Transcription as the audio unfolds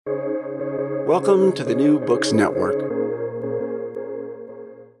Welcome to the New Books Network.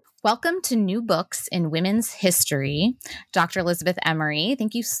 Welcome to New Books in Women's History. Dr. Elizabeth Emery,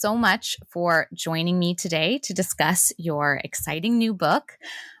 thank you so much for joining me today to discuss your exciting new book,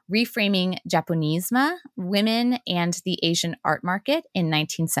 Reframing Japonisme, Women and the Asian Art Market in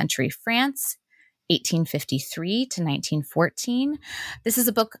 19th Century France, 1853 to 1914. This is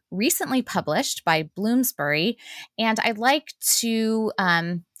a book recently published by Bloomsbury, and I'd like to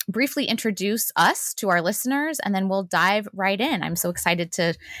briefly introduce us to our listeners, and then we'll dive right in. I'm so excited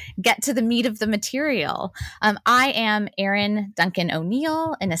to get to the meat of the material. I am Erin Duncan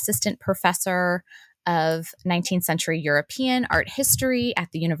O'Neill, an assistant professor of 19th century European art history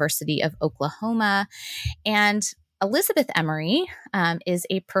at the University of Oklahoma. And Elizabeth Emery is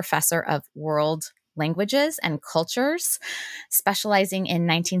a professor of world languages and cultures, specializing in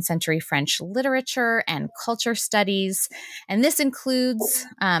 19th century French literature and culture studies. And this includes,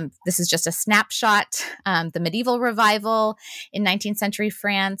 this is just a snapshot, the medieval revival in 19th century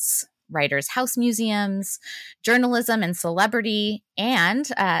France, writers' house museums, journalism and celebrity, and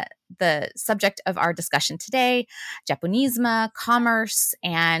the subject of our discussion today, Japonisme, commerce,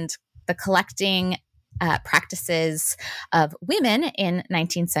 and the collecting practices of women in the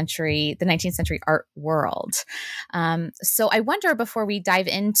 19th century art world. So I wonder, before we dive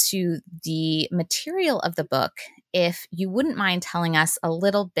into the material of the book, if you wouldn't mind telling us a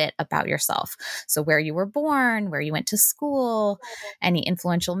little bit about yourself. So where you were born, where you went to school, any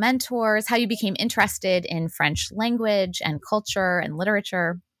influential mentors, how you became interested in French language and culture and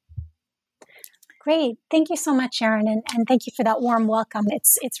literature. Great. Thank you so much, Erin, and thank you for that warm welcome.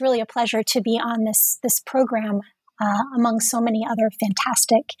 It's really a pleasure to be on this program among so many other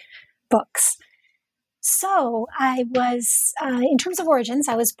fantastic books. So I was, in terms of origins,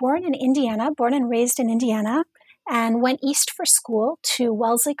 I was born and raised in Indiana, and went east for school to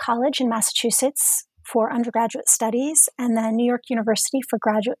Wellesley College in Massachusetts for undergraduate studies, and then New York University for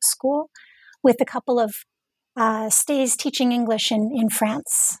graduate school, with a couple of stays teaching English in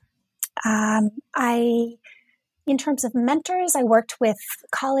France. In terms of mentors, I worked with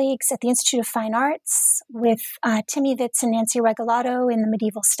colleagues at the Institute of Fine Arts, with Timmy Vitz and Nancy Regalado in the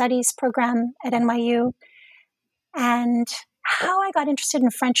Medieval Studies program at NYU. And how I got interested in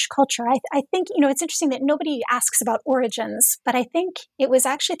French culture, I think, it's interesting that nobody asks about origins, but I think it was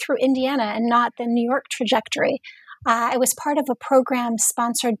actually through Indiana and not the New York trajectory. I was part of a program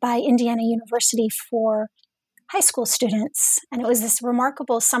sponsored by Indiana University for high school students. And it was this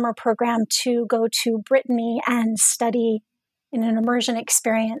remarkable summer program to go to Brittany and study in an immersion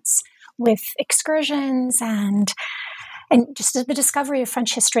experience with excursions and just the discovery of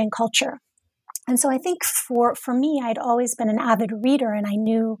French history and culture. And so I think for me, I'd always been an avid reader, and I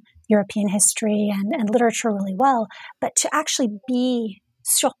knew European history and literature really well. But to actually be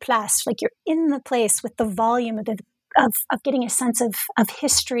sur place, like you're in the place with the volume of getting a sense of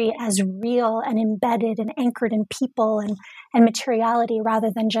history as real and embedded and anchored in people and materiality,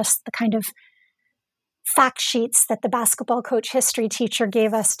 rather than just the kind of fact sheets that the basketball coach history teacher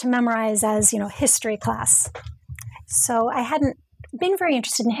gave us to memorize as, history class. So I hadn't been very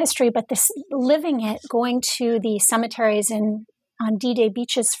interested in history, but this living it, going to the cemeteries on D-Day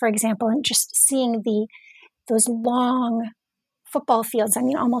beaches, for example, and just seeing those long football fields,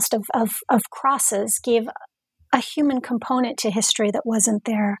 almost of crosses, gave a human component to history that wasn't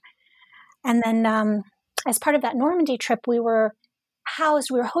there. And then as part of that Normandy trip, we were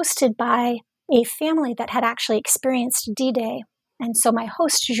hosted by a family that had actually experienced D-Day. And so my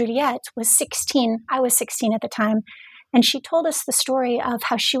host, Juliette, was 16. I was 16 at the time. And she told us the story of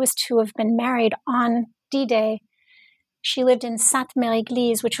how she was to have been married on D-Day. She lived in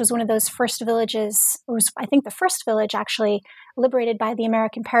Sainte-Mère-Église, which was one of those first villages. It was, I think, the first village actually liberated by the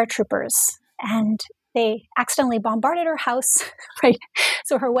American paratroopers. And they accidentally bombarded her house, right?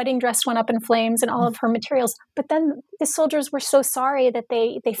 So her wedding dress went up in flames and all of her materials. But then the soldiers were so sorry that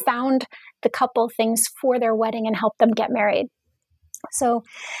they found the couple things for their wedding and helped them get married. So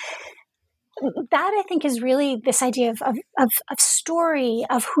that, I think, is really this idea of story,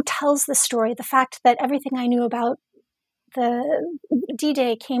 of who tells the story. The fact that everything I knew about the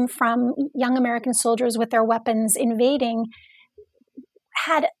D-Day came from young American soldiers with their weapons invading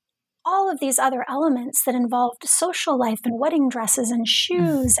had all of these other elements that involved social life and wedding dresses and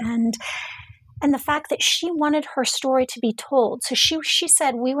shoes and the fact that she wanted her story to be told. So she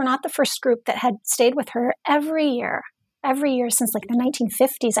said we were not the first group that had stayed with her. Every year since like the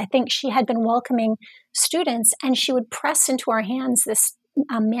 1950s, I think, she had been welcoming students, and she would press into our hands this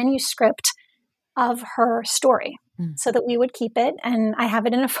manuscript of her story so that we would keep it. And I have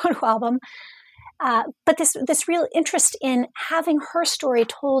it in a photo album. But this real interest in having her story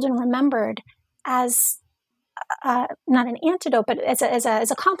told and remembered as not an antidote, but as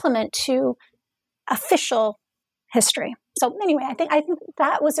a complement to official history. So anyway, I think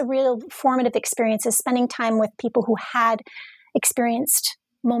that was a real formative experience, is spending time with people who had experienced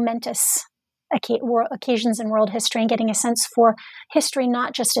momentous occasions in world history and getting a sense for history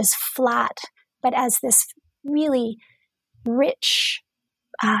not just as flat, but as this really rich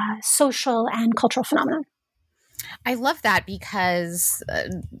social and cultural phenomenon. I love that, because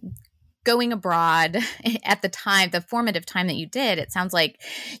going abroad at the time, the formative time that you did, it sounds like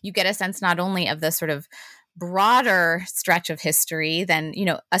you get a sense not only of the sort of broader stretch of history than,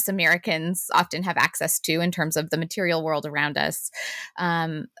 us Americans often have access to in terms of the material world around us,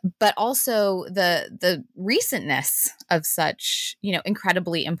 but also the recentness of such,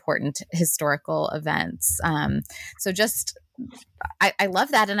 incredibly important historical events. So just, I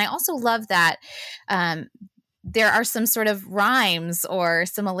love that. And I also love that there are some sort of rhymes or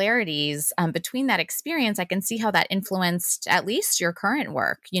similarities between that experience. I can see how that influenced at least your current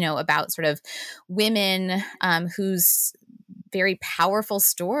work, about sort of women whose very powerful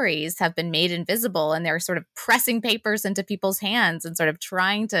stories have been made invisible, and they're sort of pressing papers into people's hands and sort of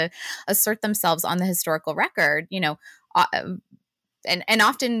trying to assert themselves on the historical record, and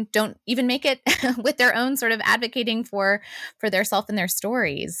often don't even make it with their own sort of advocating for their self and their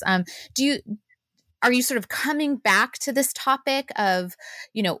stories. Are you sort of coming back to this topic of,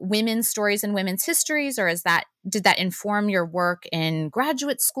 women's stories and women's histories, or did that inform your work in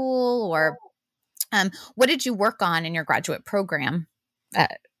graduate school, or what did you work on in your graduate program?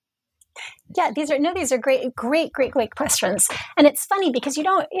 Yeah, these are great questions, and it's funny because you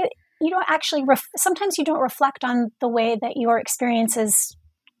don't actually sometimes you don't reflect on the way that your experiences.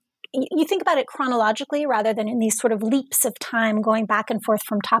 You think about it chronologically rather than in these sort of leaps of time going back and forth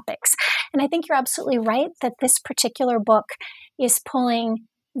from topics. And I think you're absolutely right that this particular book is pulling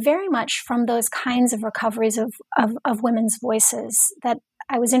very much from those kinds of recoveries of women's voices that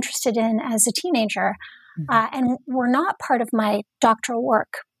I was interested in as a teenager, and were not part of my doctoral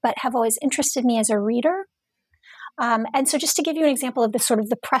work, but have always interested me as a reader. And so just to give you an example of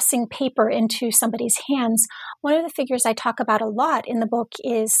the pressing paper into somebody's hands, one of the figures I talk about a lot in the book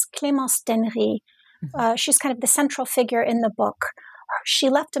is Clémence d'Henry. She's kind of the central figure in the book. She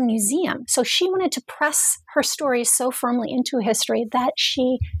left a museum. So she wanted to press her story so firmly into history that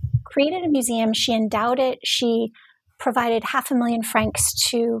she created a museum. She endowed it. She provided 500,000 francs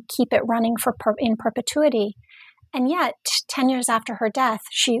to keep it running in perpetuity. And yet, 10 years after her death,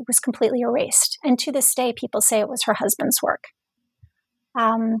 she was completely erased. And to this day, people say it was her husband's work.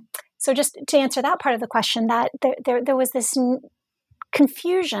 So just to answer that part of the question, that there was this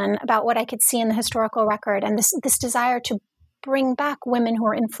confusion about what I could see in the historical record, and this desire to bring back women who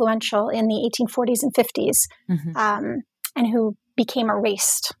were influential in the 1840s and 50s, and who became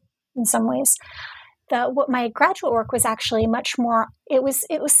erased in some ways. What my graduate work was actually much more, it was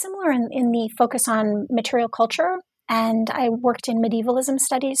similar in the focus on material culture, and I worked in medievalism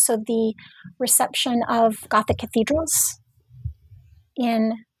studies, so the reception of Gothic cathedrals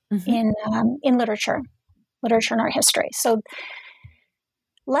in literature and art history. So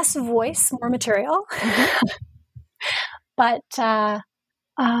less voice, more material, but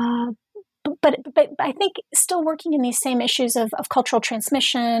I think still working in these same issues of cultural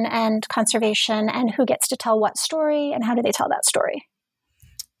transmission and conservation, and who gets to tell what story and how do they tell that story.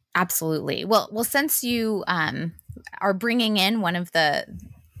 Absolutely. Well, since you are bringing in one of the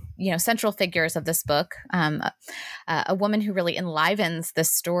central figures of this book, a woman who really enlivens the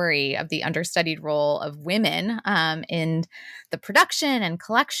story of the understudied role of women in the production and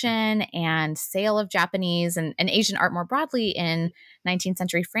collection and sale of Japanese and Asian art more broadly in 19th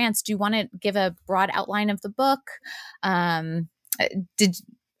century France. Do you want to give a broad outline of the book?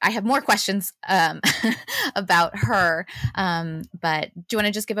 I have more questions about her, but do you want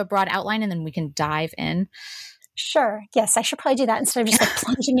to just give a broad outline and then we can dive in? Sure. Yes, I should probably do that instead of just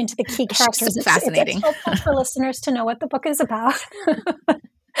plunging into the key characters. It's fascinating. It's helpful for listeners to know what the book is about.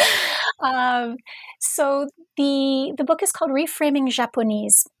 So the book is called Reframing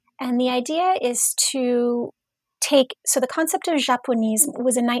Japonese, and the idea is to the concept of Japanese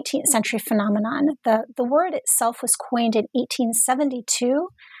was a 19th century phenomenon. The word itself was coined in 1872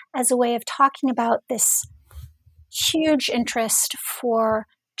 as a way of talking about this huge interest for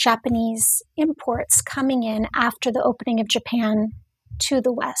Japanese imports coming in after the opening of Japan to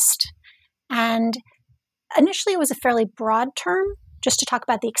the West. And initially it was a fairly broad term just to talk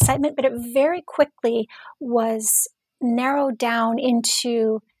about the excitement, but it very quickly was narrowed down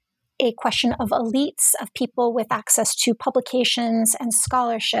into a question of elites, of people with access to publications and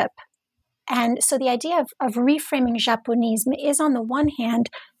scholarship. And so the idea of reframing Japonism is, on the one hand,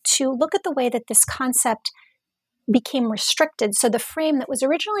 to look at the way that this concept became restricted. So the frame that was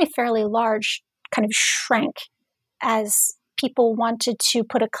originally fairly large kind of shrank as people wanted to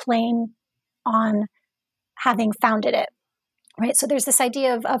put a claim on having founded it, right? So there's this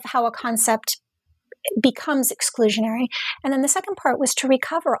idea of how a concept becomes exclusionary. And then the second part was to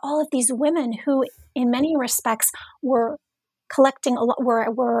recover all of these women who, in many respects, were collecting,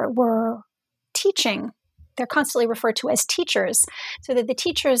 were teaching. They're constantly referred to as teachers. So that the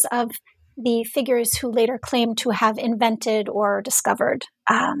teachers of the figures who later claimed to have invented or discovered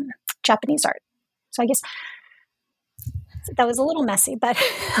Japanese art. So I guess that was a little messy, but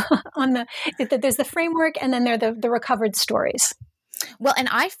there's the framework, and then there are the recovered stories. Well, and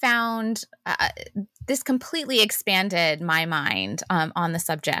I found this completely expanded my mind on the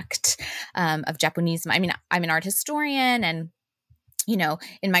subject of Japonism. I mean, I'm an art historian, and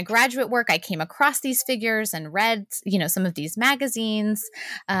in my graduate work, I came across these figures and read, some of these magazines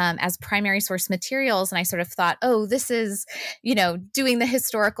as primary source materials. And I sort of thought, oh, this is, doing the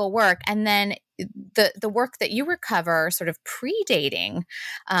historical work. And then the work that you recover sort of predating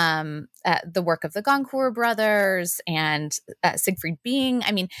the work of the Goncourt brothers and Siegfried Bing.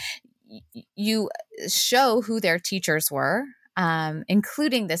 I mean, you show who their teachers were,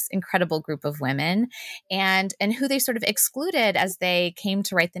 including this incredible group of women, and who they sort of excluded as they came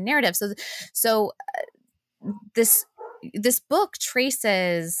to write the narrative. So this book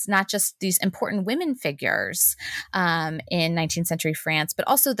traces not just these important women figures in 19th century France, but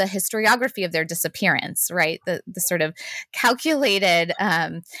also the historiography of their disappearance, right? The sort of calculated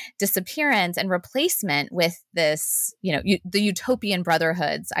disappearance and replacement with this, the utopian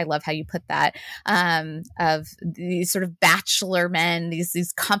brotherhoods. I love how you put that, of these sort of bachelor men,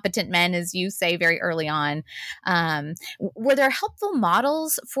 these competent men, as you say very early on. Were there helpful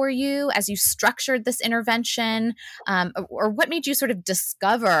models for you as you structured this intervention? Or what made you sort of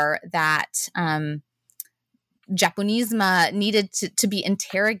discover that Japonisme needed to be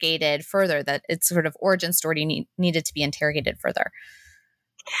interrogated further, that its sort of origin story needed to be interrogated further?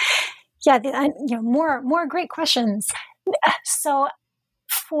 Yeah, more great questions. So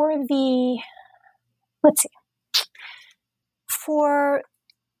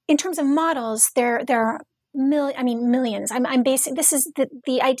in terms of models, there are millions. I'm basing, this is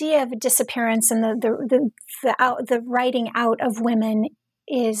the idea of a disappearance, and the writing out of women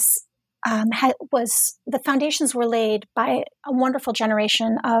was the foundations were laid by a wonderful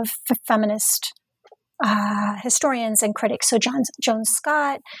generation of feminist historians and critics. So Joan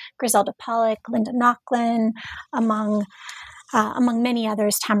Scott, Griselda Pollock, Linda Nochlin, among many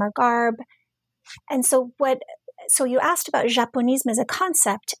others, Tamar Garb. And so you asked about Japonisme as a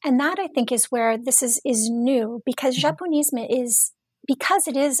concept, and that I think is where this is new, because Japonisme because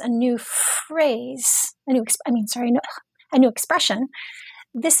it is a new phrase, a new expression.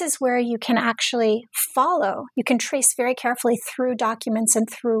 This is where you can actually you can trace very carefully through documents and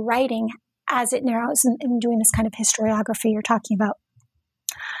through writing as it narrows in doing this kind of historiography you're talking about.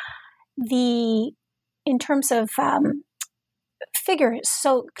 In terms of figures.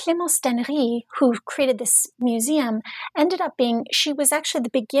 So Clémence d'Henry, who created this museum, she was actually the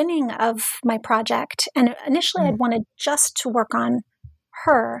beginning of my project. And initially I'd wanted just to work on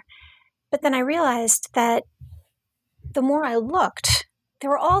her. But then I realized that the more I looked, there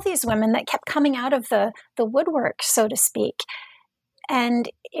were all these women that kept coming out of the woodwork, so to speak. And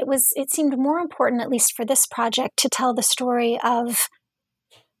it seemed more important, at least for this project, to tell the story of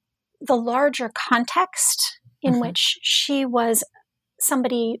the larger context in which she was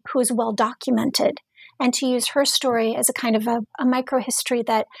somebody who is well documented, and to use her story as a kind of a microhistory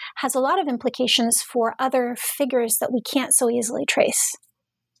that has a lot of implications for other figures that we can't so easily trace.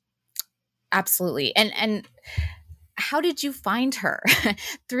 Absolutely. And how did you find her?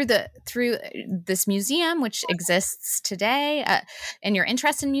 through this museum, which exists today, and your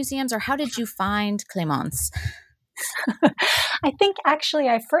interest in museums, or how did you find Clémence? I think actually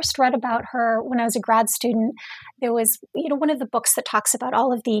I first read about her when I was a grad student. There was, one of the books that talks about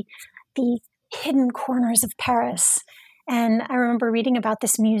all of the hidden corners of Paris. And I remember reading about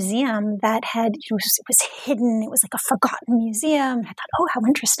this museum that it was hidden. It was like a forgotten museum. I thought, oh, how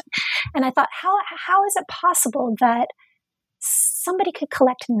interesting. And I thought, how is it possible that somebody could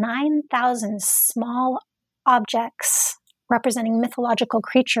collect 9,000 small objects representing mythological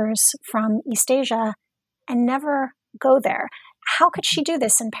creatures from East Asia and never go there? How could she do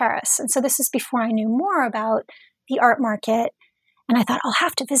this in Paris? And so this is before I knew more about the art market. And I thought, I'll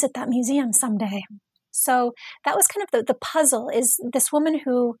have to visit that museum someday. So that was kind of the puzzle, is this woman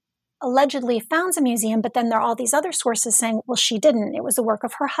who allegedly founds a museum, but then there are all these other sources saying, well, she didn't. It was the work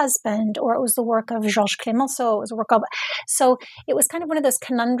of her husband, or it was the work of Georges Clemenceau. It was the work of... So it was kind of one of those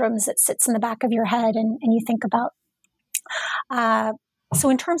conundrums that sits in the back of your head and you think about. So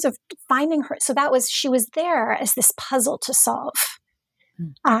in terms of finding her, so she was there as this puzzle to solve.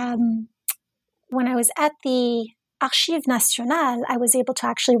 When I was at the Archives Nationales, I was able to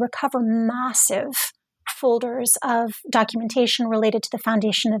actually recover massive folders of documentation related to the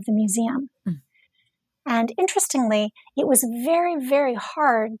foundation of the museum. And interestingly, it was very, very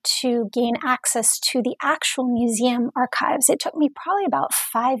hard to gain access to the actual museum archives. It took me probably about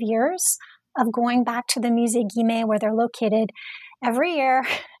 5 years of going back to the Musée Guimet, where they're located, every year,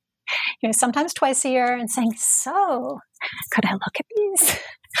 sometimes twice a year, and saying, so could I look at these?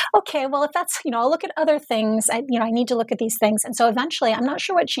 Okay, well, if that's, I'll look at other things. I need to look at these things. And so eventually, I'm not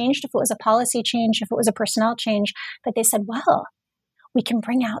sure what changed, if it was a policy change, if it was a personnel change, but they said, well, we can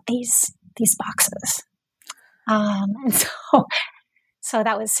bring out these boxes. And so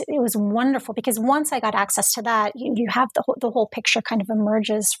it was wonderful, because once I got access to that, you have the whole picture kind of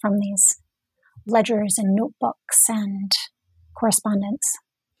emerges from these ledgers and notebooks and correspondence.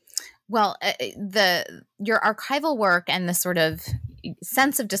 Well, your archival work and the sort of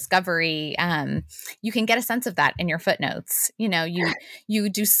sense of discovery, you can get a sense of that in your footnotes. You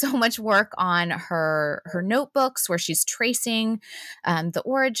do so much work on her notebooks, where she's tracing the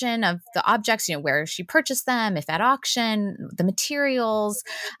origin of the objects, where she purchased them, if at auction, the materials.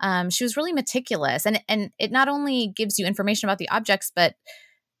 She was really meticulous, and it not only gives you information about the objects, but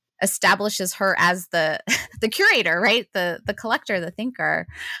establishes her as the curator, right? The collector, the thinker.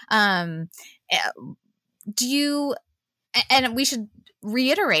 And we should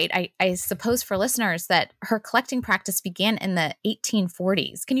reiterate, I suppose, for listeners, that her collecting practice began in the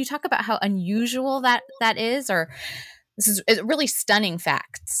 1840s. Can you talk about how unusual that is? Or this is really stunning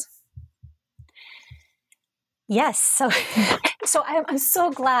facts. Yes. So I'm so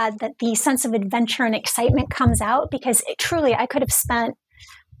glad that the sense of adventure and excitement comes out, because truly I could have spent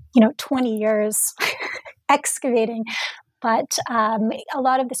 20 years excavating. But a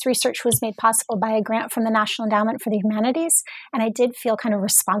lot of this research was made possible by a grant from the National Endowment for the Humanities. And I did feel kind of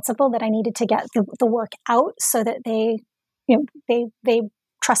responsible that I needed to get the work out, so that they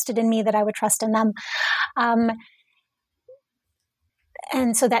trusted in me, that I would trust in them.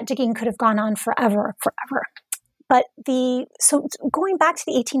 And so that digging could have gone on forever. But so going back to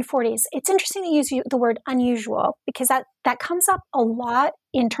the 1840s, it's interesting to use the word unusual, because that comes up a lot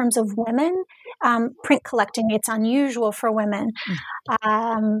in terms of women. Print collecting, it's unusual for women.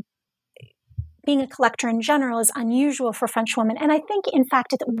 Being a collector in general is unusual for French women. And I think, in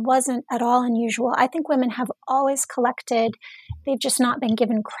fact, it wasn't at all unusual. I think women have always collected. They've just not been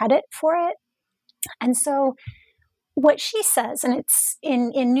given credit for it. And so what she says, and it's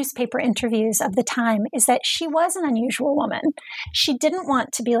in newspaper interviews of the time, is that she was an unusual woman. She didn't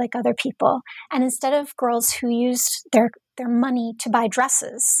want to be like other people. And instead of girls who used their money to buy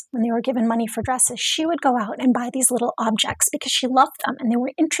dresses, when they were given money for dresses, she would go out and buy these little objects because she loved them and they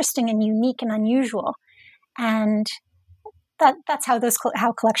were interesting and unique and unusual. And that's how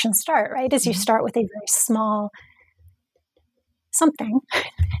collections start, right? Is you start with a very small something,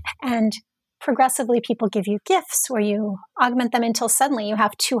 and progressively people give you gifts, or you augment them until suddenly you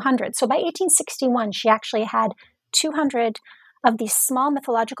have 200. So by 1861, she actually had 200 of these small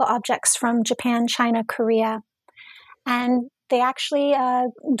mythological objects from Japan, China, Korea. And they actually,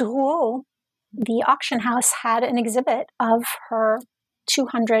 Drouot, the auction house, had an exhibit of her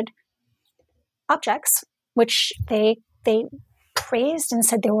 200 objects, which they praised and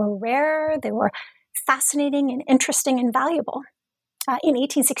said they were rare, they were fascinating and interesting and valuable. In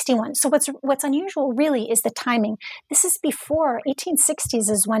 1861. So what's unusual really is the timing. This is before 1860s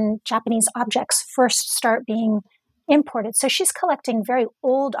is when Japanese objects first start being imported. So she's collecting very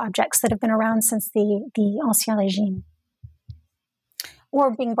old objects that have been around since the Ancien Régime,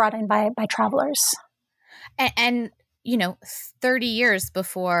 or being brought in by travelers. And 30 years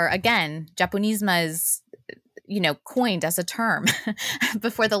before, again, Japonismo is coined as a term,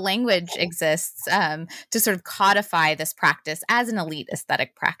 before the language exists, to sort of codify this practice as an elite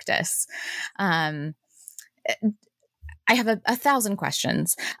aesthetic practice. I have a 1,000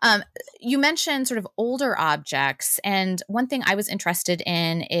 questions. You mentioned sort of older objects, and one thing I was interested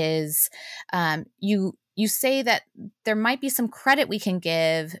in is you say that there might be some credit we can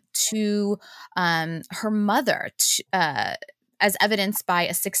give to her mother, as evidenced by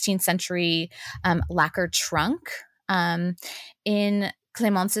a 16th century lacquer trunk in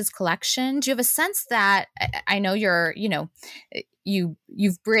Clémence's collection. Do you have a sense that, I know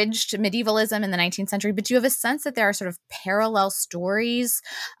you've bridged medievalism in the 19th century, but do you have a sense that there are sort of parallel stories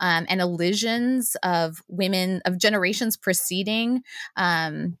and elisions of women of generations preceding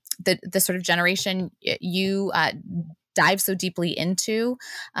the sort of generation you dive so deeply into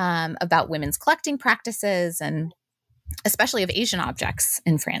about women's collecting practices and especially of Asian objects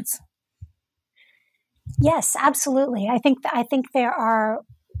in France? Yes, absolutely. I think there are,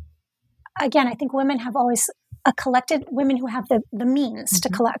 again, I think women have always collected, women who have the means to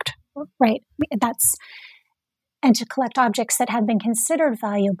collect, right? And to collect objects that have been considered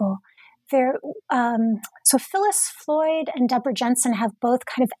valuable. So Phyllis Floyd and Deborah Jensen have both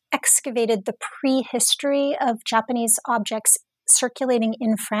kind of excavated the prehistory of Japanese objects circulating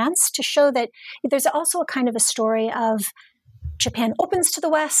in France to show that there's also a kind of a story of Japan opens to the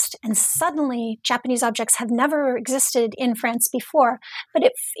West, and suddenly Japanese objects have never existed in France before, but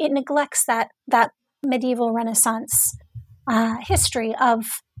it neglects that medieval Renaissance history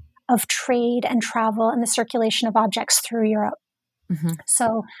of trade and travel and the circulation of objects through Europe.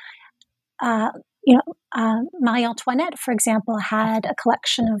 So, Marie Antoinette, for example, had a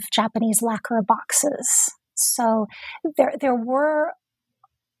collection of Japanese lacquer boxes. So there were,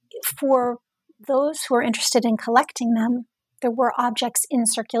 for those who are interested in collecting them, there were objects in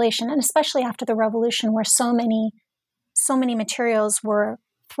circulation, and especially after the Revolution, where so many materials were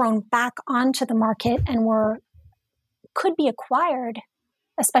thrown back onto the market and could be acquired,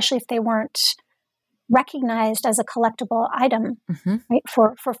 especially if they weren't recognized as a collectible item, right,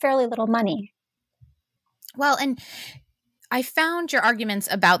 for fairly little money. Well, and I found your arguments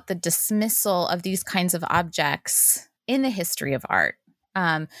about the dismissal of these kinds of objects in the history of art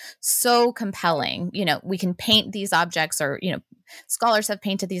so compelling. We can paint these objects, or, scholars have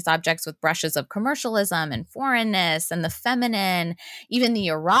painted these objects with brushes of commercialism and foreignness and the feminine, even the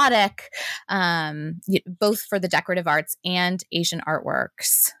erotic, both for the decorative arts and Asian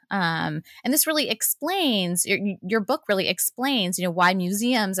artworks. And this really explains, your book really explains, why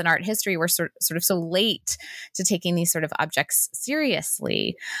museums and art history were sort of so late to taking these sort of objects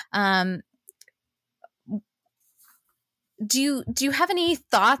seriously. Do you have any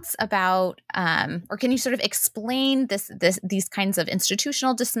thoughts about, or can you sort of explain these kinds of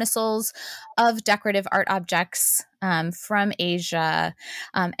institutional dismissals of decorative art objects from Asia,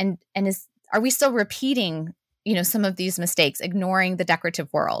 and are we still repeating, some of these mistakes, ignoring the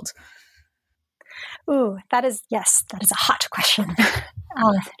decorative world? Ooh, that is a hot question.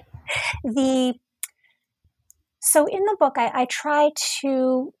 So in the book, I try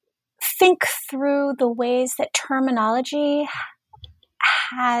to think through the ways that terminology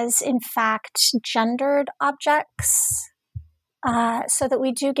has, in fact, gendered objects, so that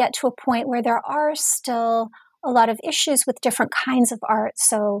we do get to a point where there are still a lot of issues with different kinds of art.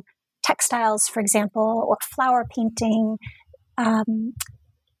 So textiles, for example, or flower painting. In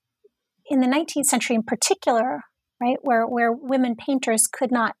the 19th century in particular, right, where women painters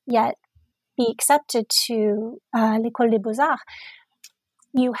could not yet be accepted to l'École des Beaux-Arts,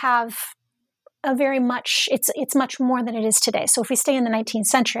 you have it's much more than it is today. So if we stay in the 19th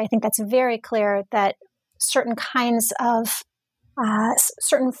century, I think that's very clear that certain kinds of,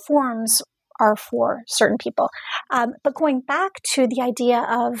 certain forms are for certain people. But going back to the idea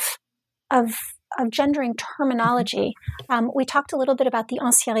of gendering terminology, we talked a little bit about the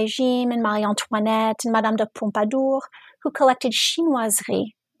Ancien Régime and Marie Antoinette and Madame de Pompadour, who collected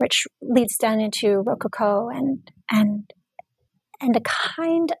chinoiserie, which leads down into Rococo and a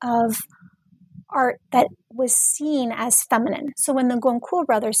kind of art that was seen as feminine. So when the Goncourt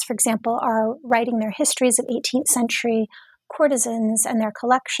brothers, for example, are writing their histories of 18th century courtesans and their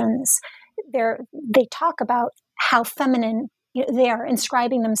collections, they talk about how feminine they are,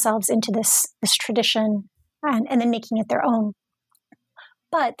 inscribing themselves into this tradition and then making it their own.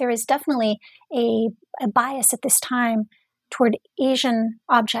 But there is definitely a bias at this time toward Asian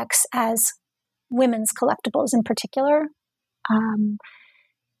objects as women's collectibles in particular.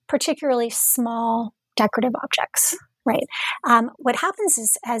 Particularly small decorative objects, right? What happens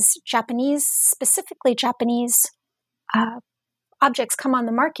is, as specifically Japanese objects come on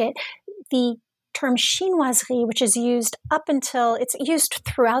the market, the term chinoiserie, which is used it's used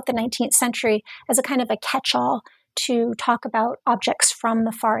throughout the 19th century as a kind of a catch-all to talk about objects from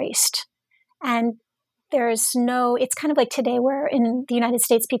the Far East. And it's kind of like today where in the United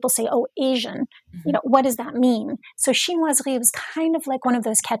States people say, oh, Asian, what does that mean? So chinoiserie was kind of like one of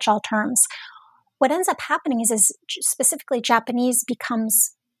those catch-all terms. What ends up happening is specifically Japanese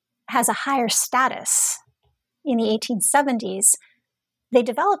has a higher status in the 1870s. They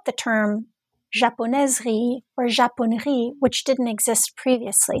developed the term japonaiserie or japonerie, which didn't exist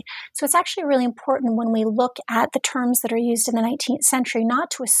previously. So it's actually really important when we look at the terms that are used in the 19th century, not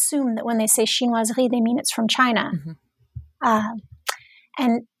to assume that when they say chinoiserie, they mean it's from China.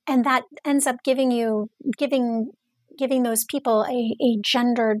 And that ends up giving those people a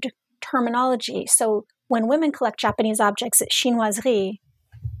gendered terminology. So when women collect Japanese objects, it's chinoiserie,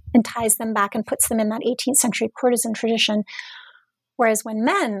 and ties them back and puts them in that 18th century courtesan tradition. Whereas when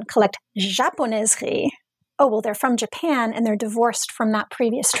men collect japonaiserie, they're from Japan and they're divorced from that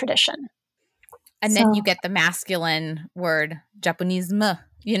previous tradition. And then you get the masculine word, Japonisme,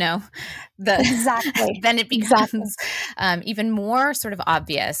 exactly. Then it becomes even more sort of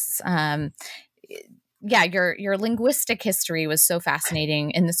obvious. Your linguistic history was so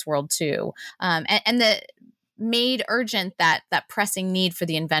fascinating in this world too. And the made urgent that pressing need for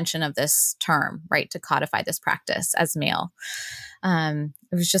the invention of this term, right, to codify this practice as male. It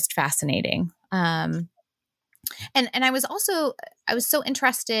was just fascinating. And I was so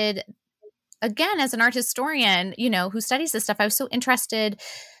interested, again, as an art historian, who studies this stuff, I was so interested.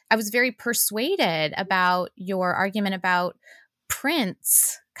 I was very persuaded about your argument about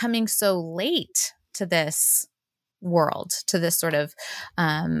prints coming so late to this world, to this sort of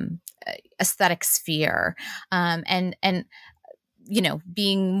aesthetic sphere, and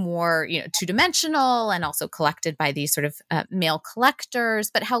being more two-dimensional and also collected by these sort of male collectors,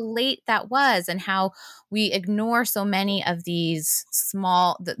 but how late that was, and how we ignore so many of these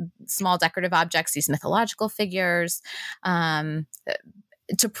small decorative objects, these mythological figures, to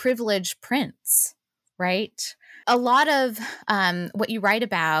privilege prints, right? A lot of what you write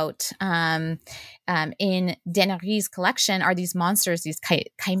about in Dennery's collection are these monsters, these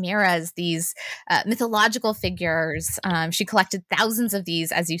chimeras, these mythological figures. She collected thousands of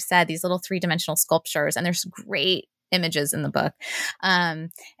these, as you said, these little three-dimensional sculptures, and there's great images in the book.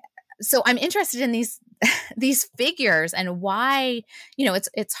 So I'm interested in these figures and why,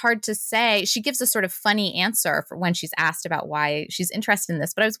 it's hard to say. She gives a sort of funny answer for when she's asked about why she's interested in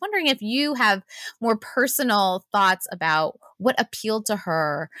this. But I was wondering if you have more personal thoughts about what appealed to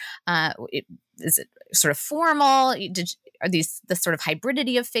her. Is it sort of formal? Are these the sort of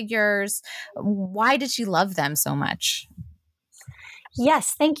hybridity of figures? Why did she love them so much?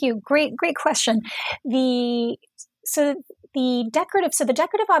 Yes, thank you. Great question. The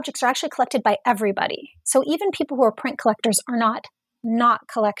decorative objects are actually collected by everybody. So even people who are print collectors are not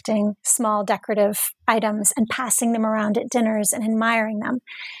collecting small decorative items and passing them around at dinners and admiring them.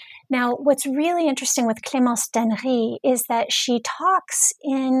 Now, what's really interesting with Clémence Dennery is that she talks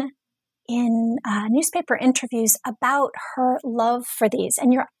in newspaper interviews about her love for these.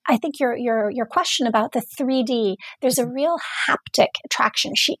 And I think your question about the 3D, there's a real haptic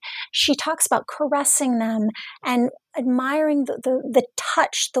attraction. She talks about caressing them and admiring the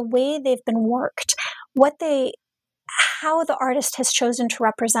touch, the way they've been worked, how the artist has chosen to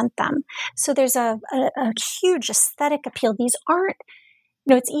represent them. So there's a huge aesthetic appeal. These aren't,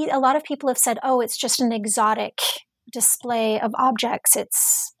 a lot of people have said, it's just an exotic display of objects.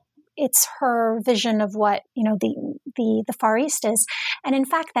 It's her vision of what, the Far East is. And in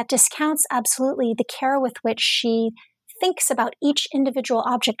fact, that discounts absolutely the care with which she thinks about each individual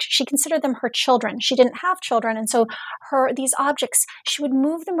object. She considered them her children. She didn't have children. And so these objects, she would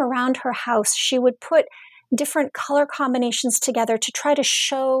move them around her house. She would put different color combinations together to try to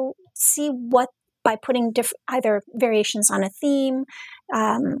see what, by putting either variations on a theme,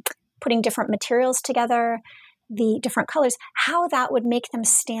 putting different materials together, the different colors, how that would make them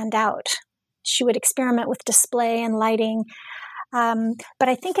stand out. She would experiment with display and lighting. But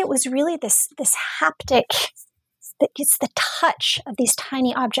I think it was really this haptic, it's the touch of these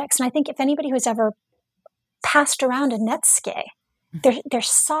tiny objects. And I think if anybody who's ever passed around a netsuke, they're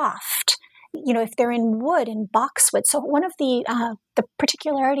soft. If they're in wood, in boxwood. So one of the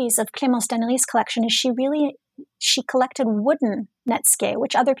particularities of Clémence Dennery's collection is she collected wooden netsuke,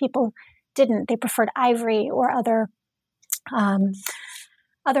 which other people didn't. They preferred ivory or other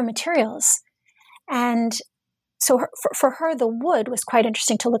materials. And so for her, the wood was quite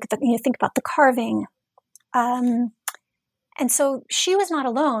interesting to look at. Think about the carving. And so she was not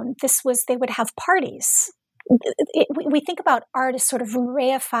alone. They would have parties. We think about art as sort of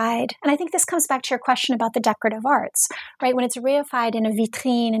reified. And I think this comes back to your question about the decorative arts, right? When it's reified in a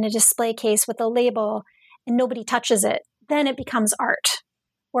vitrine, in a display case with a label, and nobody touches it, then it becomes art.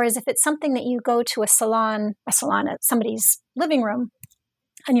 Whereas if it's something that you go to a salon at somebody's living room,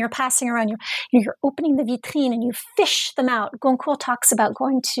 and you're passing around, you're opening the vitrine and you fish them out. Goncourt talks about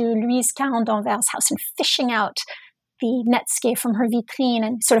going to Louise Caron d'Anvers' house and fishing out the netsuke from her vitrine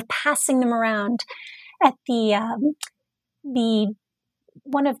and sort of passing them around at the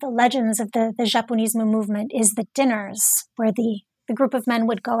one of the legends of the Japonismo movement is the dinners, where the group of men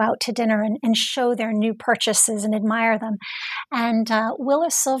would go out to dinner and show their new purchases and admire them. And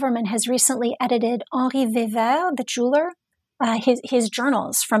Willis Silverman has recently edited Henri Wever, the jeweler, his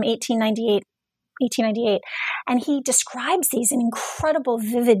journals from 1898, and he describes these in incredible,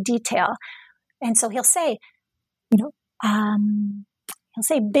 vivid detail. And so he'll say,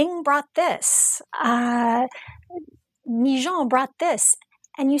 Bing brought this, Mijan brought this,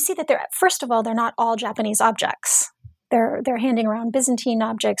 and you see that first of all, they're not all Japanese objects. They're handing around Byzantine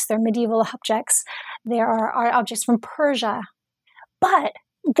objects, they're medieval objects, there are objects from Persia, but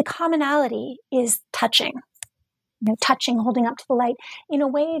the commonality is touching. Touching, holding up to the light in a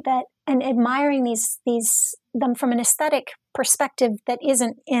way that, and admiring them from an aesthetic perspective that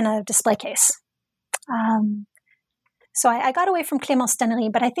isn't in a display case. So I got away from Clémence d'Hennery,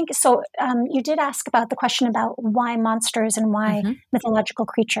 but I think so. You did ask about the question about why monsters and why mythological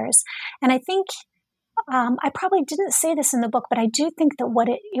creatures, and I think I probably didn't say this in the book, but I do think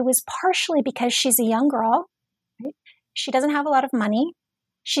that it was partially because she's a young girl. Right? She doesn't have a lot of money.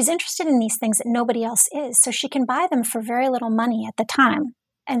 She's interested in these things that nobody else is, so she can buy them for very little money at the time.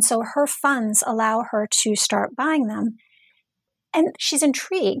 And so her funds allow her to start buying them. And she's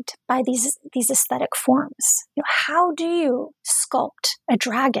intrigued by these aesthetic forms. How do you sculpt a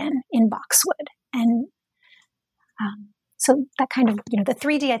dragon in boxwood? And so that kind of, the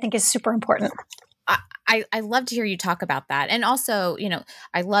 3D I think is super important. I love to hear you talk about that. And also,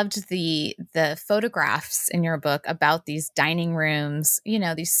 I loved the photographs in your book about these dining rooms,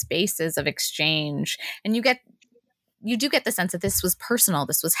 these spaces of exchange. And you do get the sense that this was personal,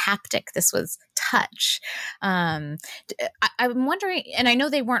 this was haptic, this was touch. I'm wondering, and I know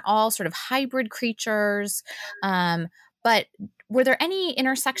they weren't all sort of hybrid creatures, but were there any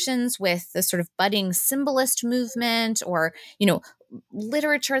intersections with the sort of budding symbolist movement or,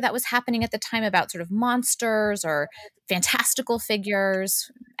 literature that was happening at the time about sort of monsters or fantastical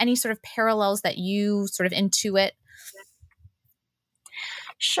figures? Any sort of parallels that you sort of intuit?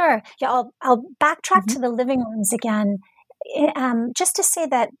 Sure. Yeah, I'll backtrack to the living rooms again, just to say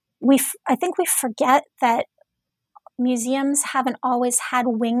that I think we forget that museums haven't always had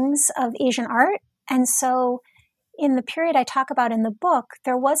wings of Asian art, and so in the period I talk about in the book,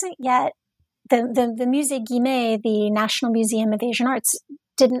 there wasn't yet the Musée Guimet, the National Museum of Asian Arts,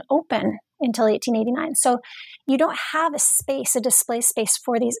 didn't open until 1889. So you don't have a display space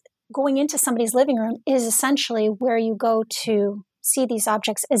for these. Going into somebody's living room is essentially where you go to see these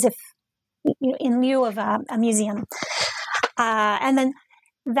objects as if in lieu of a museum. And then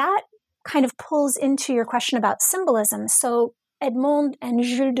that kind of pulls into your question about symbolism. So Edmond and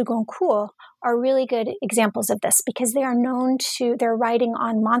Jules de Goncourt are really good examples of this because their writing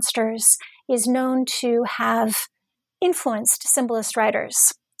on monsters is known to have influenced symbolist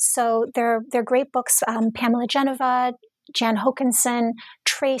writers. So their great books, Pamela Genova, Jan Hokanson,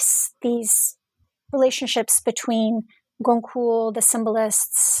 trace these relationships between Goncourt, the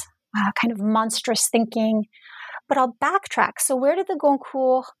symbolists, kind of monstrous thinking. But I'll backtrack. So where did the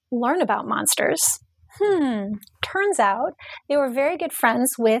Goncourt learn about monsters? Turns out they were very good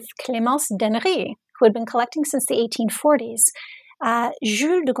friends with Clémence d'Hennery, who had been collecting since the 1840s.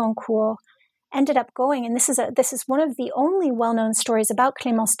 Jules de Goncourt ended up going, and this is one of the only well-known stories about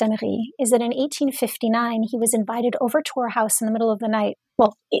Clémence d'Hennery, is that in 1859 he was invited over to her house in the middle of the night.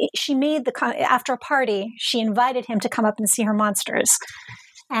 Well, after a party, she invited him to come up and see her monsters,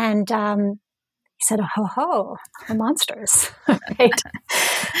 and he said, "Ho, the monsters!" Right?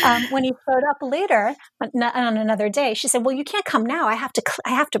 When he showed up later on another day, she said, "Well, you can't come now. I have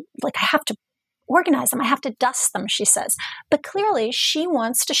to organize them. I have to dust them," she says. But clearly, she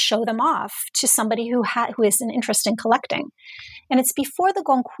wants to show them off to somebody who is an interest in collecting. And it's before the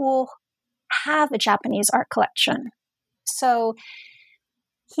Goncourt have a Japanese art collection. So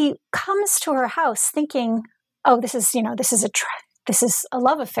he comes to her house thinking, "Oh, this is a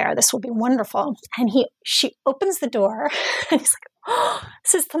love affair. This will be wonderful." And she opens the door, and he's like, "Oh,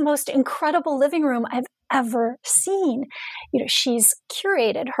 this is the most incredible living room I've ever seen." She's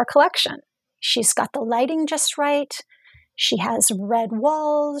curated her collection. She's got the lighting just right. She has red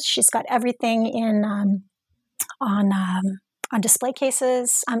walls. She's got everything on display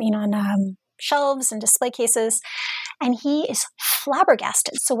cases. On shelves and display cases. And he is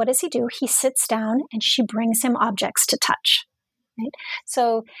flabbergasted. So what does he do? He sits down and she brings him objects to touch. Right?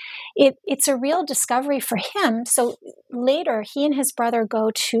 So it's a real discovery for him. So later, he and his brother go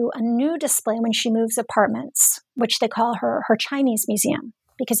to a new display when she moves apartments, which they call her Chinese museum,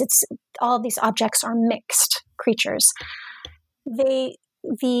 because all of these objects are mixed creatures. They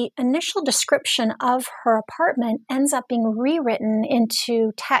the initial description of her apartment ends up being rewritten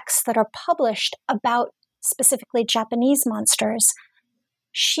into texts that are published about specifically Japanese monsters.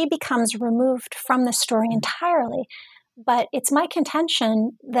 She becomes removed from the story entirely. But it's my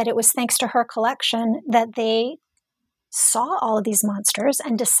contention that it was thanks to her collection that they saw all of these monsters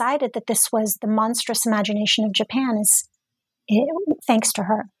and decided that this was the monstrous imagination of Japan thanks to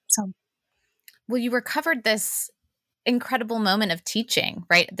her. So, well, you recovered this incredible moment of teaching,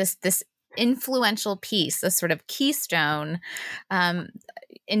 right? This influential piece, this sort of keystone,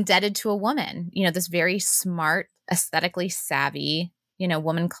 indebted to a woman. This very smart, aesthetically savvy,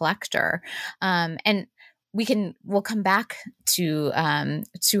 woman collector, and we'll come back to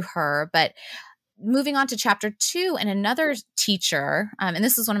her, but moving on to chapter 2 and another teacher, and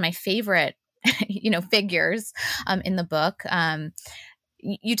this is one of my favorite, figures in the book.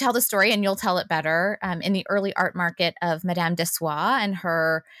 You tell the story, and you'll tell it better, in the early art market of Madame de Soie and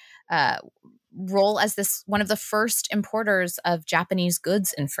her role as one of the first importers of Japanese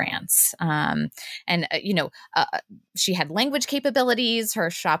goods in France. She had language capabilities. Her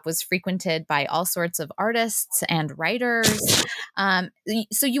shop was frequented by all sorts of artists and writers.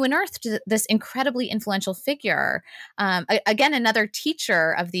 So you unearthed this incredibly influential figure. Again, another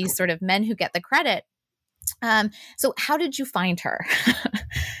teacher of these sort of men who get the credit. So how did you find her?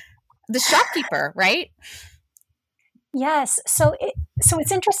 The shopkeeper, right? Yes. So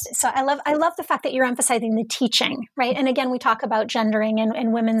it's interesting. So I love the fact that you're emphasizing the teaching, right? And again, we talk about gendering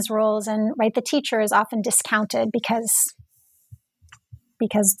and women's roles, and right, the teacher is often discounted because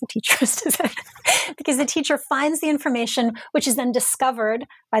the teacher because the teacher finds the information, which is then discovered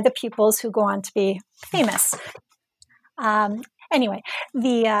by the pupils who go on to be famous. Anyway,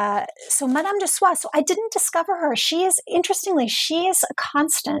 so Madame de Soie, so I didn't discover her. She is a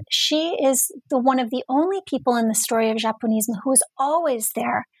constant. She is one of the only people in the story of Japonisme who is always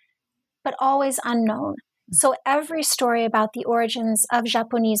there, but always unknown. So every story about the origins of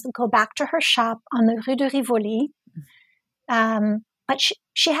Japonisme go back to her shop on the Rue de Rivoli, but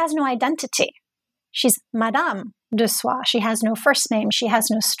she has no identity. She's Madame de Soie. She has no first name. She has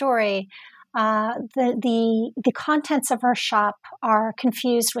no story. The contents of her shop are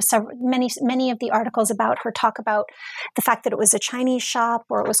confused with many of the articles about her talk about the fact that it was a Chinese shop,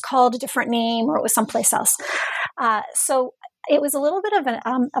 or it was called a different name, or it was someplace else. So it was a little bit of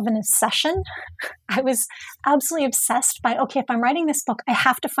an obsession. I was absolutely obsessed by, okay, if I'm writing this book, I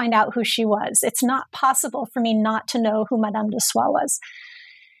have to find out who she was. It's not possible for me not to know who Madame de Soie was.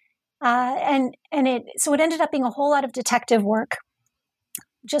 So it ended up being a whole lot of detective work,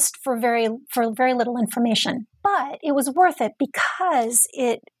 just for very little information. But it was worth it because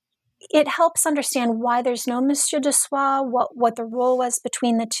it helps understand why there's no Monsieur de Soie, what the role was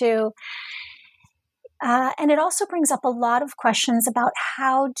between the two. And it also brings up a lot of questions about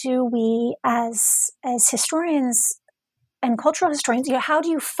how do we, as historians and cultural historians, how do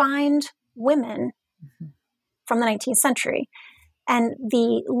you find women from the 19th century, and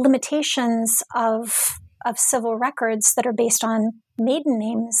the limitations of civil records that are based on maiden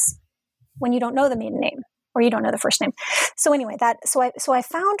names when you don't know the maiden name or you don't know the first name. So anyway, so I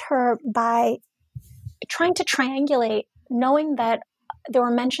found her by trying to triangulate, knowing that there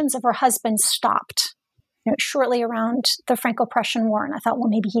were mentions of her husband stopped shortly around the Franco-Prussian War. And I thought, well,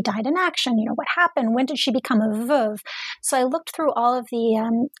 maybe he died in action. What happened? When did she become a veuve? So I looked through all of the,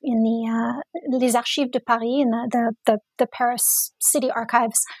 in the Les Archives de Paris, in the Paris city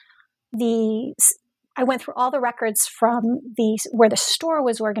archives, I went through all the records from where the store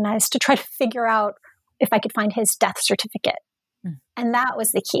was organized to try to figure out if I could find his death certificate. And that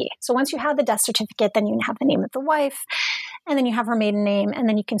was the key. So once you have the death certificate, then you have the name of the wife, and then you have her maiden name, and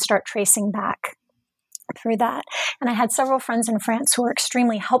then you can start tracing back through that. And I had several friends in France who were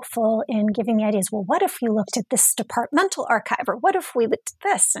extremely helpful in giving me ideas. Well, what if we looked at this departmental archive, or what if we looked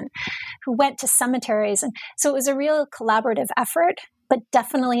at this, and who went to cemeteries? And so it was a real collaborative effort, but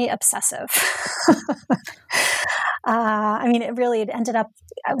definitely obsessive. It ended up,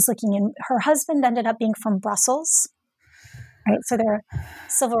 I was looking in, her husband ended up being from Brussels. Right, so there are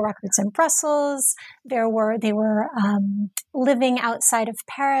civil records in Brussels. They were living outside of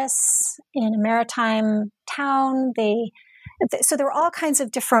Paris in a maritime town. So there were all kinds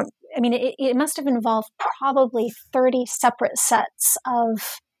of different. It must have involved probably 30 separate sets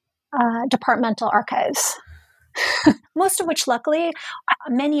of departmental archives, most of which, luckily,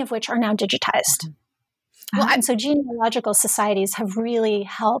 many of which are now digitized. Well, and so genealogical societies have really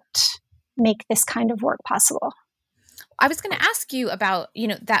helped make this kind of work possible. I was going to ask you about,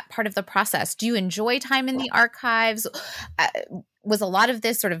 that part of the process. Do you enjoy time in the archives? was a lot of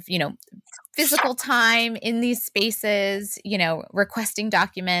this sort of, physical time in these spaces, requesting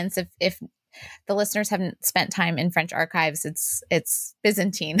documents? If the listeners haven't spent time in French archives, it's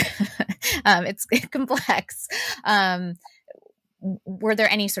Byzantine. It's complex. Were there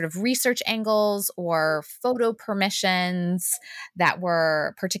any sort of research angles or photo permissions that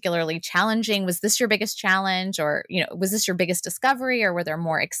were particularly challenging? Was this your biggest challenge, or, was this your biggest discovery, or were there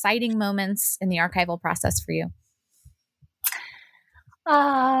more exciting moments in the archival process for you?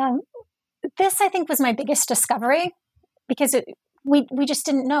 This, I think, was my biggest discovery, because we just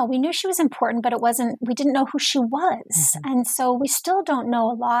didn't know. We knew she was important, but we didn't know who she was. Mm-hmm. And so we still don't know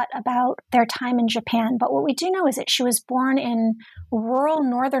a lot about their time in Japan. But what we do know is that she was born in rural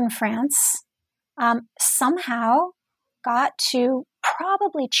northern France, somehow got to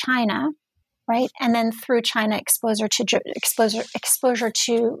probably China, right? And then through China, exposure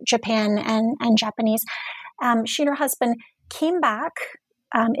to Japan and Japanese. She and her husband came back.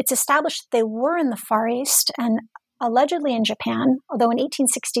 It's established that they were in the Far East and allegedly in Japan, although in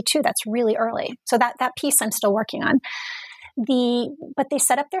 1862, that's really early. So that piece I'm still working on. But they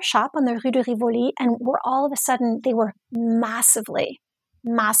set up their shop on the Rue de Rivoli, and all of a sudden, they were massively,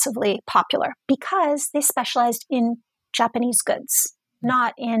 massively popular because they specialized in Japanese goods,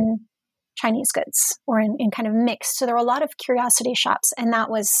 not in Chinese goods or in kind of mixed. So there were a lot of curiosity shops, and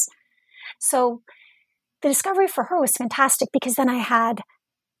so the discovery for her was fantastic, because then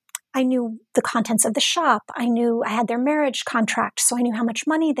I knew the contents of the shop. I had their marriage contract, so I knew how much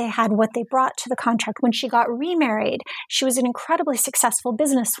money they had, what they brought to the contract. When she got remarried, she was an incredibly successful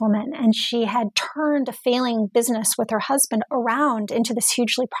businesswoman, and she had turned a failing business with her husband around into this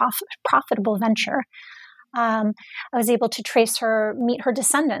hugely profitable venture. I was able to meet her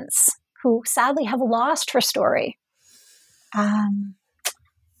descendants, who sadly have lost her story.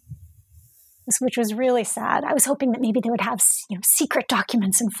 Which was really sad. I was hoping that maybe they would have, secret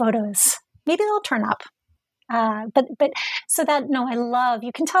documents and photos. Maybe they'll turn up. You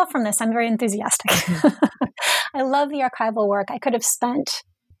can tell from this, I'm very enthusiastic. I love the archival work. I could have spent,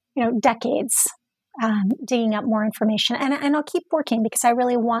 decades digging up more information, and I'll keep working, because I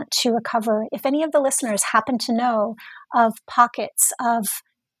really want to recover. If any of the listeners happen to know of pockets of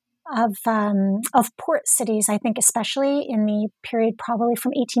port cities, I think especially in the period probably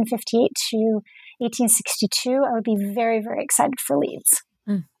from 1858 to 1862, I would be very, very excited for leads.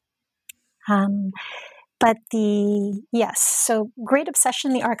 So great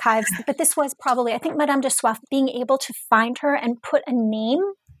obsession in the archives. But this was probably, I think, Madame de Soif, being able to find her and put a name,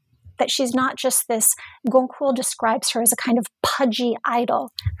 that she's not just this. Goncourt describes her as a kind of pudgy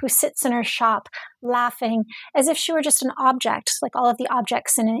idol who sits in her shop laughing as if she were just an object, like all of the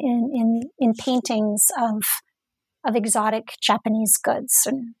objects in paintings of exotic Japanese goods.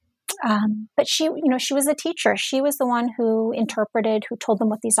 But she was a teacher. She was the one who interpreted, who told them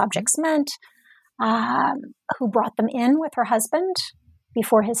what these objects meant, who brought them in with her husband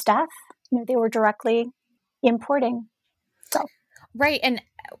before his death. They were directly importing. So. Right. And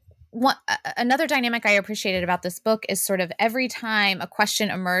another dynamic I appreciated about this book is sort of every time a question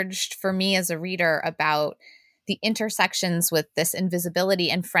emerged for me as a reader about the intersections with this invisibility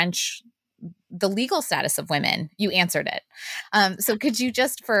in French, the legal status of women, you answered it. So could you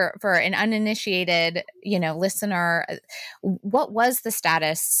just, for an uninitiated, listener, what was the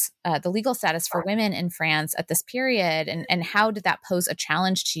status, the legal status for women in France at this period, and how did that pose a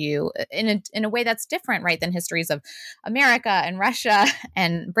challenge to you in a way that's different, right, than histories of America and Russia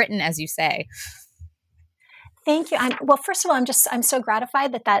and Britain, as you say? Thank you. First of all, I'm so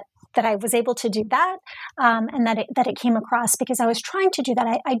gratified that I was able to do that, and that it came across, because I was trying to do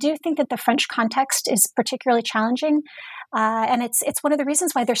that. I do think that the French context is particularly challenging, and it's one of the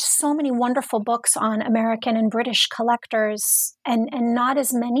reasons why there's so many wonderful books on American and British collectors, and not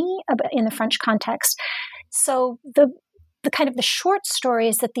as many in the French context. So the kind of the short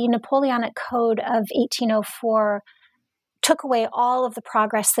stories that the Napoleonic Code of 1804 took away all of the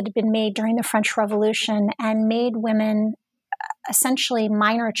progress that had been made during the French Revolution and made women essentially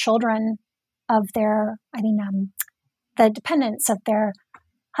minor children of the dependents of their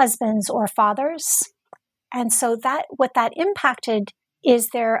husbands or fathers. And so what that impacted is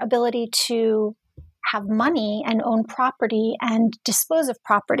their ability to have money and own property and dispose of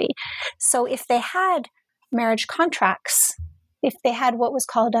property. So if they had marriage contracts, if they had what was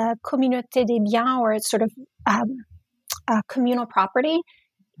called a communauté des biens, or it's sort of communal property,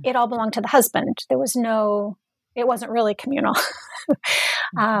 it all belonged to the husband. It wasn't really communal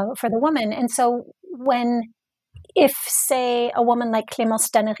for the woman. And so if say a woman like Clémence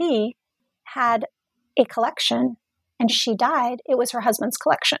d'Annery had a collection and she died, it was her husband's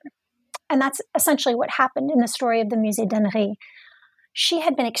collection. And that's essentially what happened in the story of the Musée d'Annery. she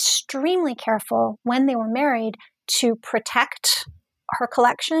had been extremely careful when they were married to protect her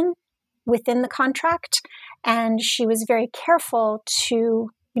collection within the contract. And she was very careful to,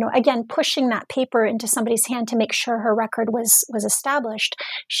 again, pushing that paper into somebody's hand to make sure her record was established.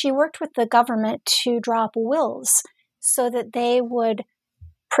 She worked with the government to draw up wills so that they would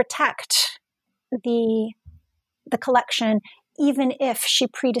protect the collection, even if she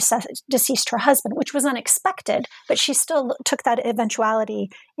predeceased her husband, which was unexpected, but she still took that eventuality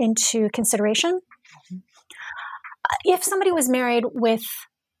into consideration. If somebody was married with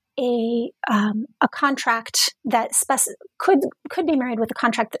a contract that could be married with a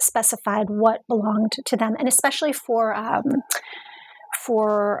contract that specified what belonged to them, and especially for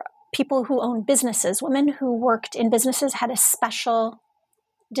people who own businesses, women who worked in businesses had a special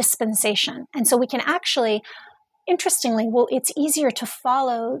dispensation, and so we can actually, interestingly, it's easier to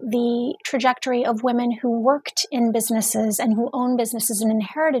follow the trajectory of women who worked in businesses and who own businesses and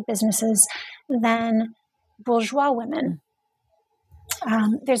inherited businesses than bourgeois women.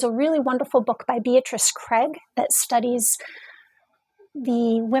 There's a really wonderful book by Beatrice Craig that studies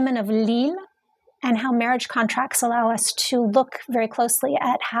the women of Lille and how marriage contracts allow us to look very closely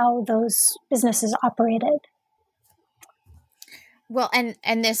at how those businesses operated. Well,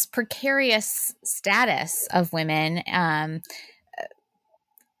 and this precarious status of women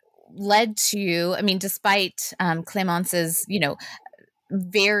led to, despite Clémence's,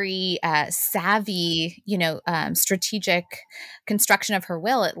 very savvy, strategic construction of her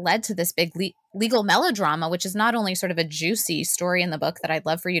will, it led to this big legal melodrama, which is not only sort of a juicy story in the book that I'd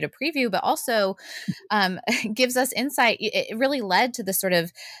love for you to preview, but also gives us insight. It really led to the sort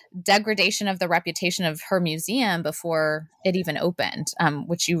of degradation of the reputation of her museum before it even opened,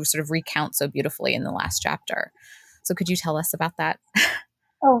 which you sort of recount so beautifully in the last chapter. So could you tell us about that?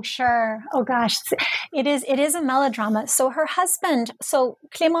 Oh, sure. Oh, gosh. It is a melodrama. So her husband,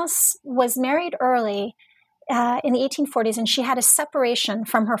 Clémence was married early in the 1840s, and she had a separation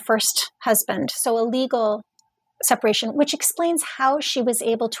from her first husband. So a legal separation, which explains how she was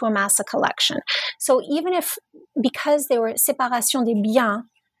able to amass a collection. So even because they were séparation des biens,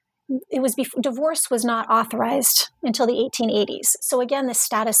 divorce was not authorized until the 1880s. So again, the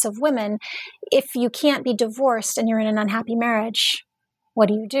status of women, if you can't be divorced and you're in an unhappy marriage, what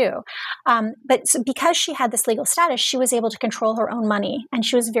do you do? But because she had this legal status, she was able to control her own money, and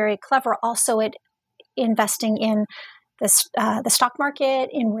she was very clever also at investing in the stock market,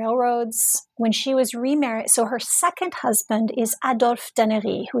 in railroads. When she was remarried, so her second husband is Adolphe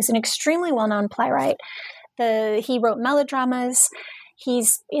Danéry, who's an extremely well-known playwright. He wrote melodramas.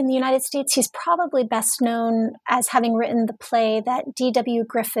 He's in the United States. He's probably best known as having written the play that D.W.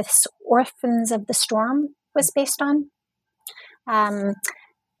 Griffith's Orphans of the Storm was based on.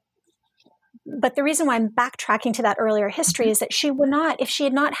 But the reason why I'm backtracking to that earlier history is that she would not, if she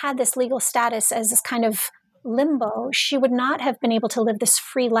had not had this legal status as this kind of limbo, she would not have been able to live this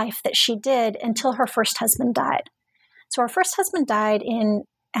free life that she did until her first husband died. So her first husband died in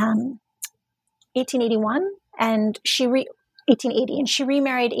 1881, and 1880, and she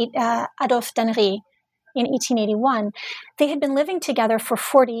remarried Adolphe Danéry in 1881. They had been living together for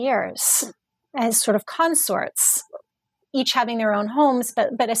 40 years as sort of consorts, each having their own homes,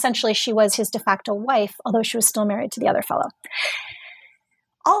 but essentially she was his de facto wife, although she was still married to the other fellow.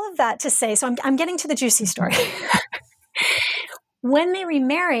 All of that to say, so I'm getting to the juicy story. When they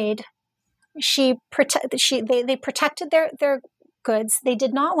remarried, they protected their goods. They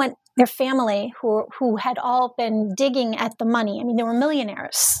did not want their family, who had all been digging at the money. They were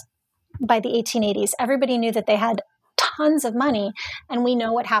millionaires by the 1880s. Everybody knew that they had tons of money, and we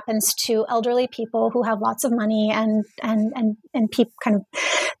know what happens to elderly people who have lots of money, and people kind of,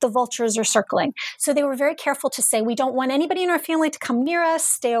 the vultures are circling. So they were very careful to say, we don't want anybody in our family to come near us,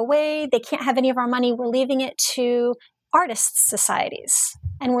 stay away. They can't have any of our money. We're leaving it to artists' societies,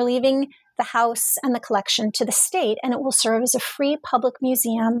 and we're leaving the house and the collection to the state, and it will serve as a free public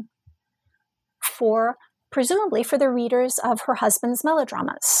museum presumably for the readers of her husband's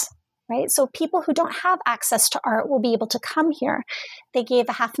melodramas. Right? So people who don't have access to art will be able to come here. They gave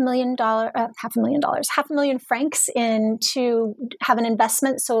 $500,000 francs in to have an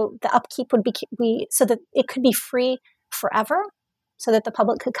investment, so the upkeep would be so that it could be free forever, so that the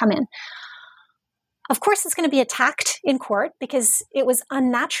public could come in. Of course, it's going to be attacked in court because it was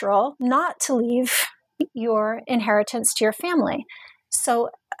unnatural not to leave your inheritance to your family. So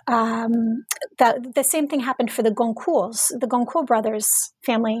the same thing happened for the Goncourts. The Goncourt brothers'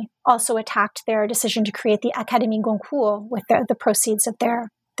 family also attacked their decision to create the Académie Goncourt with the proceeds of their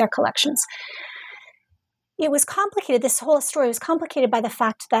collections. it was complicated. This whole story was complicated by the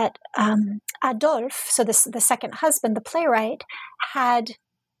fact that Adolphe, so the second husband, the playwright, had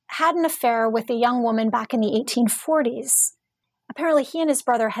an affair with a young woman back in the 1840s. Apparently, he and his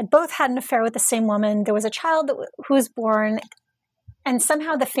brother had both had an affair with the same woman. There was a child who was born, and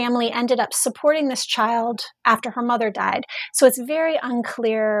somehow the family ended up supporting this child after her mother died. So it's very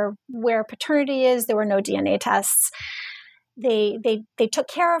unclear where paternity is. There were no DNA tests. They took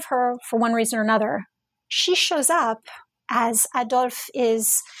care of her for one reason or another. She shows up as Adolphe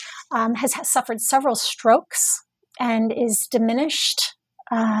has suffered several strokes and is diminished.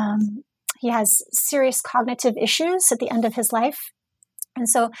 He has serious cognitive issues at the end of his life. And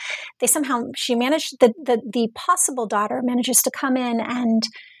so the possible daughter manages to come in and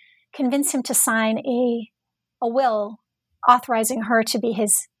convince him to sign a will authorizing her to be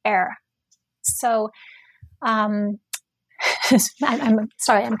his heir. So, I'm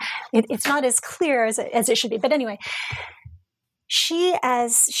sorry, it's not as clear as it should be. But anyway, she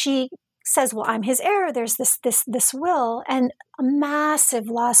says, well, I'm his heir. There's this will, and a massive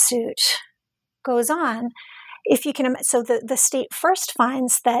lawsuit goes on. If you can, so the state first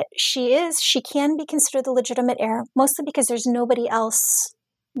finds that she can be considered the legitimate heir, mostly because there's nobody else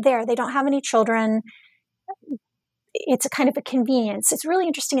there. They don't have any children. It's a kind of a convenience. It's really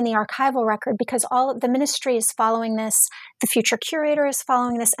interesting in the archival record because all of the ministry is following this, the future curator is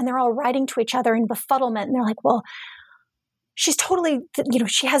following this, and they're all writing to each other in befuddlement. And they're like, well, she's totally,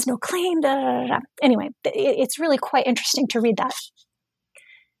 she has no claim. Da, da, da, da. Anyway, it's really quite interesting to read that.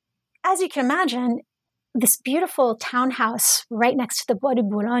 As you can imagine, this beautiful townhouse right next to the Bois de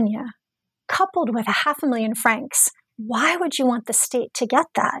Boulogne, coupled with 500,000 francs, why would you want the state to get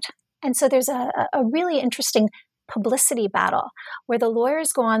that? And so there's a really interesting publicity battle where the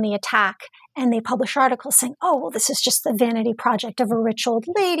lawyers go on the attack and they publish articles saying, oh, well, this is just the vanity project of a rich old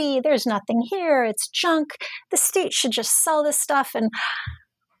lady. There's nothing here. It's junk. The state should just sell this stuff and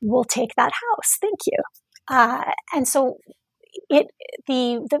we'll take that house. Thank you. And so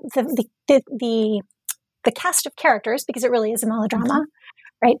the cast of characters, because it really is a melodrama,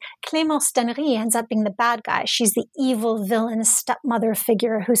 right? Clémence Dennery ends up being the bad guy. She's the evil villain stepmother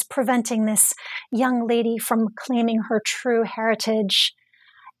figure who's preventing this young lady from claiming her true heritage.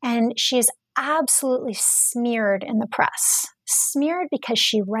 And she is absolutely smeared in the press. Smeared because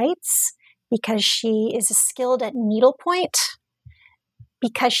she writes, because she is skilled at needlepoint,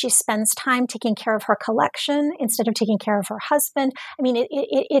 because she spends time taking care of her collection instead of taking care of her husband. I mean,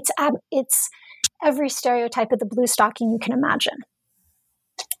 it's every stereotype of the blue stocking you can imagine.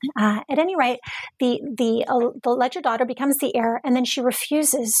 At any rate, the alleged daughter becomes the heir, and then she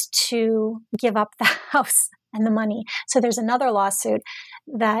refuses to give up the house and the money. So there's another lawsuit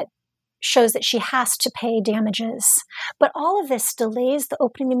that shows that she has to pay damages. But all of this delays the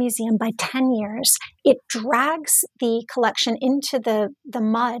opening of the museum by 10 years. It drags the collection into the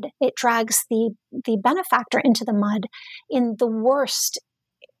mud. It drags the benefactor into the mud in the worst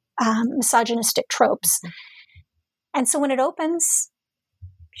misogynistic tropes. And so when it opens,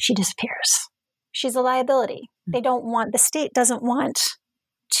 she disappears. She's a liability. The state doesn't want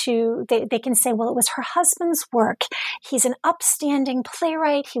to, they can say, well, it was her husband's work. He's an upstanding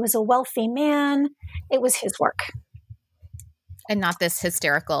playwright. He was a wealthy man. It was his work. And not this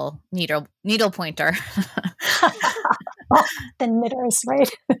hysterical needle pointer. The knitters, right?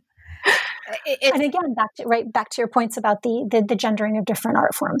 And again, back to your points about the gendering of different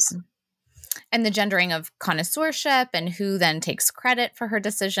art forms. And the gendering of connoisseurship and who then takes credit for her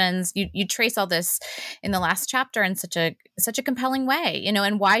decisions. You trace all this in the last chapter in such a compelling way,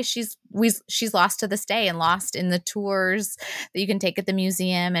 and why she's lost to this day and lost in the tours that you can take at the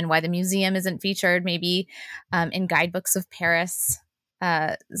museum, and why the museum isn't featured maybe in guidebooks of Paris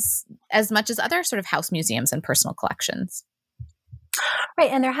as much as other sort of house museums and personal collections.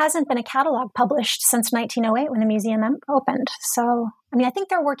 Right. And there hasn't been a catalog published since 1908 when the museum opened. So, I mean, I think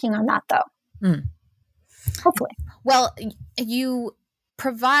they're working on that, though. Hopefully. Well, you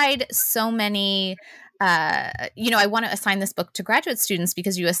provide so many, I want to assign this book to graduate students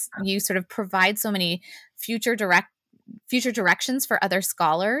because you sort of provide so many future directions for other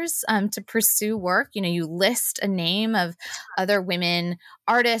scholars to pursue work. You list a name of other women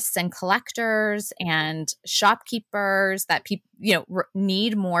artists and collectors and shopkeepers that people,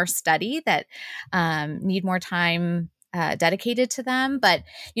 need more study, that need more time dedicated to them. But,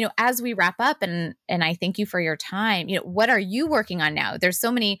 as we wrap up, and I thank you for your time, what are you working on now? There's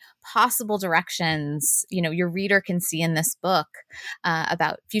so many possible directions, your reader can see in this book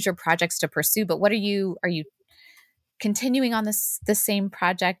about future projects to pursue. But what are you continuing on this same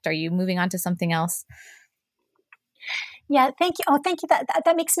project? Are you moving on to something else? Yeah, thank you. Oh, thank you.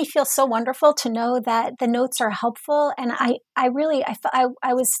 That makes me feel so wonderful to know that the notes are helpful. And I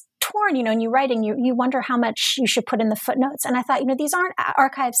was torn, and you writing, you wonder how much you should put in the footnotes. And I thought, these aren't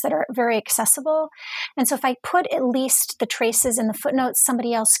archives that are very accessible. And so if I put at least the traces in the footnotes,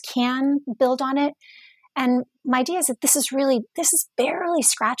 somebody else can build on it. And my idea is that this is barely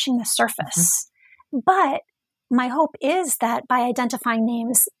scratching the surface. Mm-hmm. But my hope is that by identifying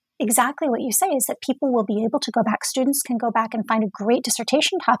names, exactly what you say is that people will be able to go back. Students can go back and find a great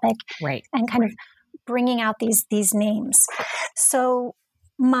dissertation topic, right, and kind of bringing out these names. So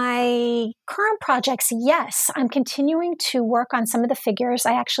my current projects, yes, I'm continuing to work on some of the figures.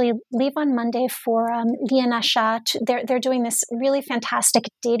 I actually leave on Monday for L'INHA. They're doing this really fantastic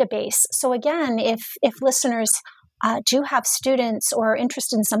database. So again, if listeners do have students or are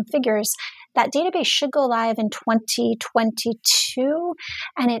interested in some figures, that database should go live in 2022,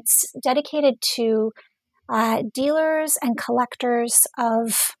 and it's dedicated to dealers and collectors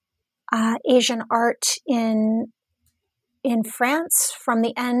of Asian art in France from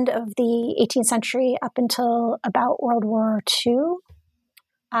the end of the 18th century up until about World War II.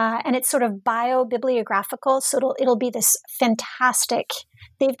 And it's sort of bio-bibliographical, so it'll be this fantastic.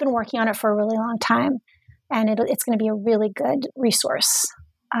 They've been working on it for a really long time, and it's going to be a really good resource.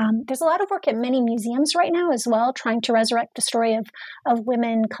 There's a lot of work at many museums right now as well, trying to resurrect the story of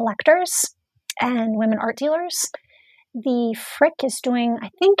women collectors and women art dealers. The Frick is doing, I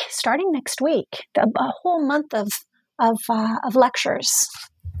think, starting next week, a whole month of lectures,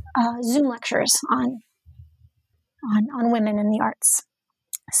 Zoom lectures on women in the arts.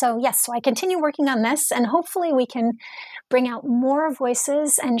 So yes, so I continue working on this, and hopefully we can bring out more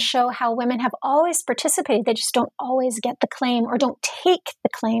voices and show how women have always participated. They just don't always get the claim or don't take the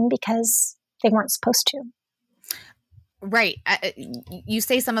claim because they weren't supposed to. Right. You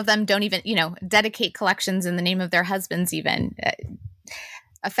say some of them don't even, dedicate collections in the name of their husbands even.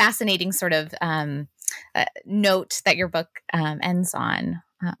 A fascinating sort of note that your book ends on.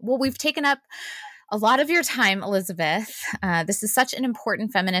 Well, we've taken up a lot of your time, Elizabeth. This is such an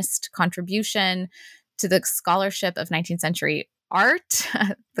important feminist contribution to the scholarship of 19th century art,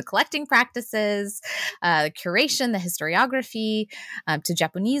 the collecting practices, the curation, the historiography, to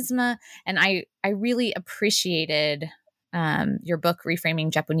Japonisme. And I really appreciated your book,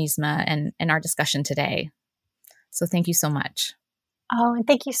 Reframing Japonisme, and our discussion today. So thank you so much. Oh, and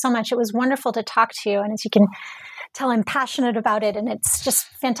thank you so much. It was wonderful to talk to you. And as you can tell, I'm passionate about it, and it's just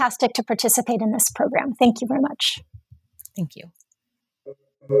fantastic to participate in this program. Thank you very much. Thank you.